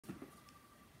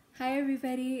Hi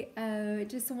everybody,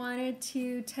 just wanted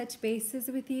to touch bases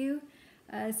with you.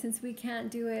 Since we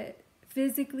can't do it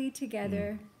physically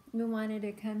together, we wanted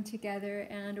to come together,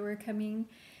 and we're coming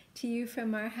to you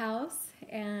from our house,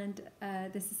 and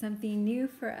this is something new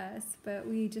for us, but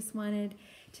we just wanted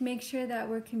to make sure that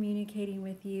we're communicating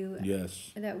with you.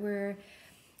 Yes. That we're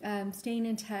staying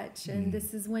in touch, and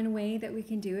this is one way that we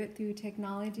can do it through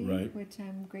technology, Right. which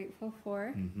I'm grateful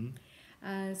for.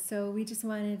 So we just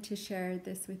wanted to share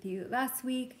this with you. Last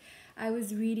week, I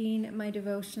was reading my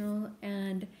devotional,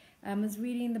 and I was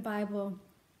reading the Bible,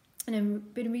 and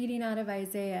I've been reading out of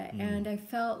Isaiah, and I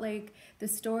felt like the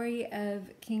story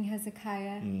of King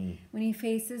Hezekiah, when he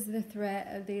faces the threat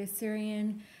of the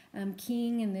Assyrian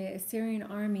king and the Assyrian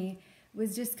army,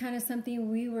 was just kind of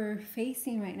something we were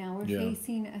facing right now. We're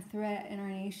facing a threat in our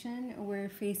nation. We're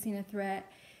facing a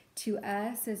threat to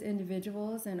us as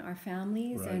individuals and our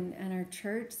families, and our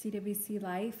church, CWC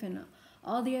Life, and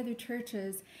all the other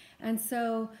churches. And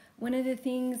so one of the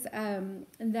things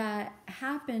that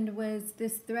happened was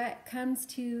this threat comes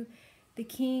to the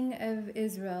king of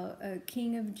Israel,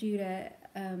 king of Judah,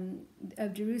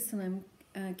 of Jerusalem,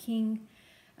 King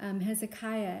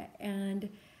Hezekiah, and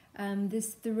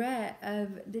this threat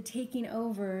of the taking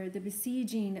over, the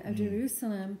besieging of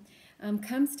Jerusalem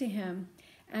comes to him.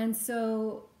 And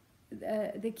so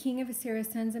the king of Assyria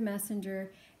sends a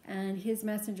messenger and his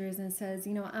messengers and says,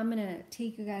 you know, I'm going to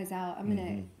take you guys out. I'm going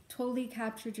to totally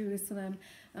capture Jerusalem.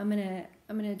 I'm going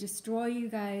to destroy you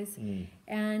guys.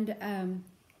 And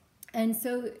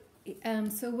so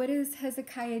what does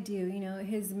Hezekiah do? You know,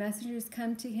 his messengers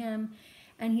come to him,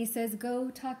 and he says, go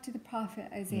talk to the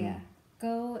prophet Isaiah.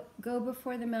 Go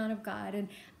before the mount of God. And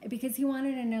because he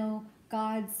wanted to know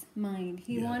God's mind.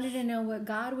 He wanted to know what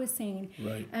God was saying.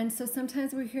 Right. And so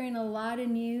sometimes we're hearing a lot of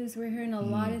news. We're hearing a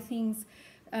lot of things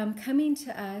coming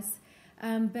to us.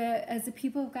 But as a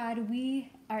people of God,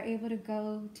 we are able to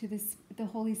go to the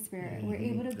Holy Spirit. We're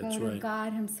able to go to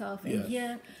God himself and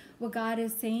hear what God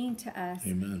is saying to us.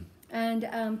 Amen. And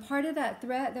part of that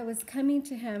threat that was coming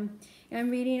to him, I'm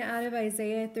reading out of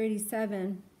Isaiah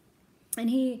 37. And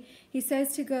he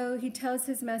says to go, he tells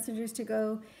his messengers to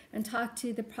go and talk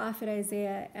to the prophet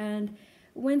Isaiah. And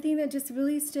one thing that just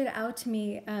really stood out to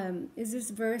me is this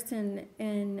verse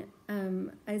in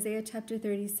Isaiah chapter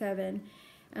 37,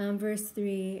 verse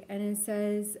 3. And it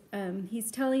says, he's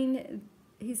telling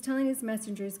his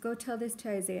messengers, go tell this to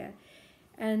Isaiah.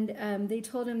 And they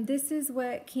told him, this is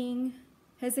what King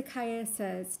Hezekiah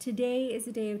says. Today is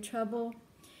a day of trouble,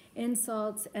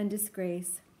 insults, and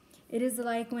disgrace. It is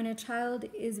like when a child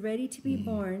is ready to be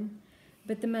born,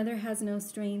 but the mother has no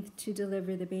strength to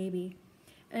deliver the baby.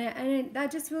 And that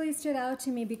just really stood out to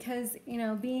me because, you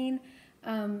know, being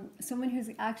someone who's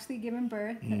actually given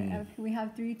birth, we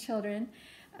have 3 children,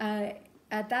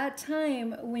 at that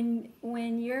time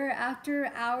when you're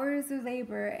after hours of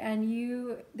labor and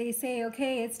they say,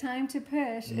 okay, it's time to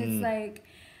push, it's like,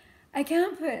 I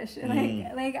can't push.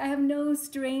 Like I have no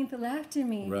strength left in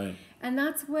me. Right. And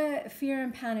that's what fear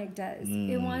and panic does.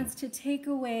 It wants to take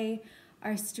away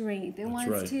our strength. It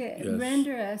wants to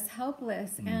render us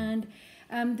helpless. And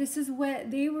this is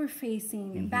what they were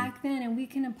facing back then, and we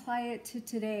can apply it to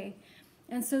today.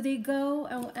 And so they go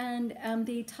and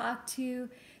they talk to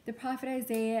the prophet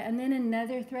Isaiah, and then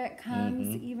another threat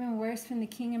comes, even worse, from the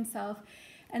king himself.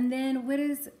 And then what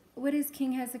does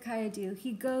King Hezekiah do?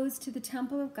 He goes to the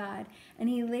temple of God, and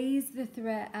he lays the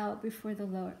threat out before the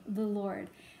Lord.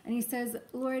 And he says,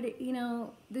 Lord, you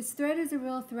know, this threat is a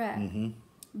real threat,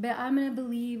 but I'm going to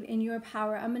believe in your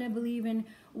power. I'm going to believe in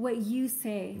what you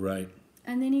say. Right.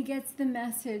 And then he gets the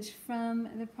message from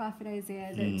the prophet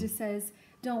Isaiah that just says,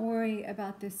 don't worry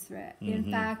about this threat.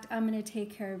 In fact, I'm going to take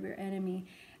care of your enemy.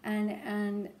 And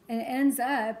it ends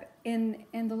up in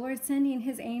the Lord sending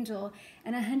his angel,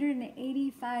 and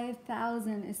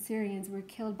 185,000 Assyrians were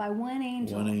killed by one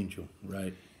angel. One angel,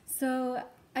 right. So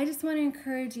I just want to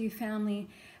encourage you, family.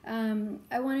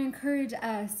 I want to encourage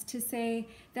us to say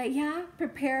that,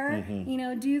 prepare, you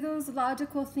know, do those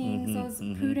logical things, those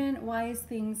prudent, wise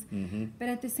things, but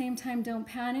at the same time, don't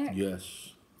panic.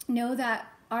 Yes. Know that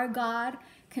our God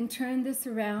can turn this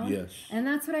around. Yes. And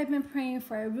that's what I've been praying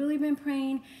for. I've really been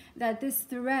praying that this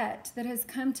threat that has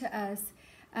come to us,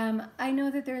 I know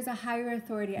that there's a higher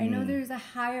authority. I know there's a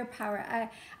higher power.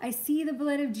 I see the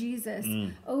blood of Jesus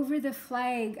over the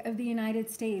flag of the United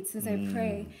States as I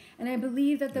pray. And I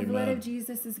believe that the blood of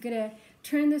Jesus is going to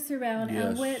turn this around,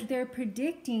 and what they're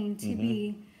predicting to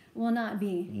be will not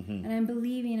be. And I'm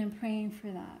believing and praying for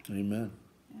that. Amen.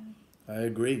 I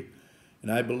agree.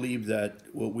 And I believe that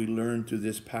what we learn through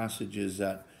this passage is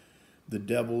that the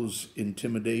devil's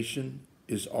intimidation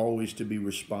is always to be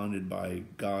responded by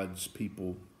God's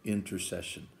people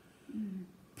intercession.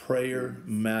 Prayer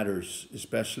matters,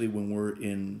 especially when we're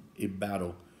in a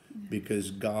battle,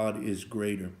 because God is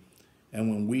greater. And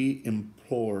when we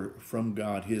implore from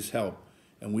God his help,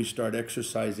 and we start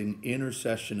exercising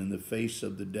intercession in the face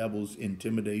of the devil's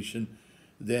intimidation,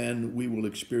 then we will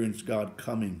experience God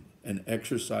coming and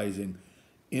exercising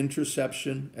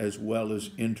interception as well as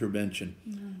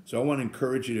intervention. So I want to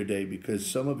encourage you today, because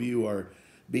some of you are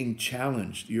being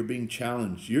challenged. You're being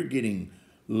challenged. You're getting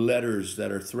letters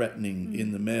that are threatening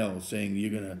in the mail saying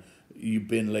you've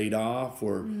been laid off,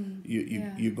 or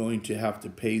you're going to have to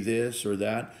pay this or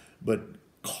that. But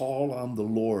call on the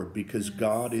Lord, because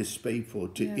God is faithful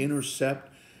to intercept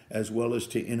as well as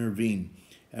to intervene.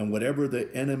 And whatever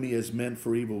the enemy has meant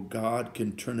for evil, God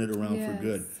can turn it around for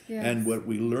good. And what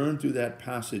we learned through that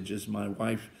passage, as my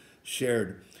wife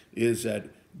shared, is that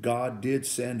God did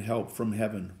send help from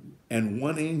heaven. And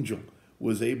one angel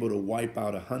was able to wipe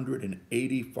out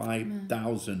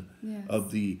 185,000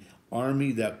 of the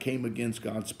army that came against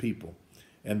God's people.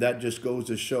 And that just goes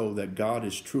to show that God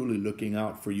is truly looking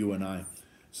out for you and I.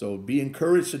 So be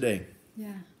encouraged today.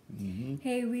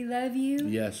 Hey, we love you.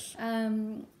 Yes.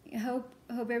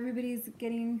 Hope everybody's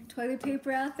getting toilet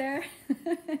paper out there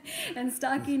and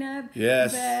stocking up.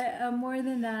 Yes. But more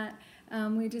than that,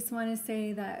 we just want to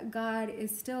say that God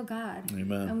is still God.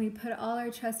 Amen. And we put all our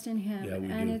trust in him. Yeah,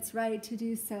 we and do. it's right to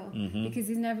do so, because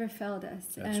he's never failed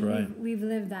us. That's and right. we've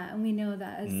lived that, and we know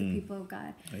that as the people of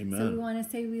God. Amen. So we want to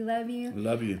say we love you.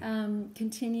 Love you.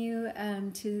 Continue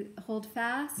to hold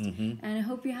fast. And I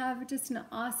hope you have just an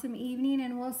awesome evening,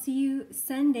 and we'll see you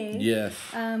Sunday. Yes.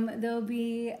 They'll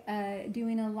be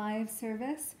doing a live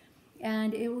service,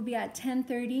 and it will be at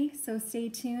 10:30. So stay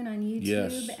tuned on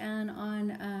YouTube and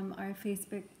on our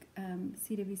Facebook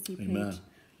CWC page. Amen.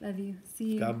 Love you.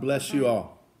 See you. God bless Bye. you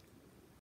all.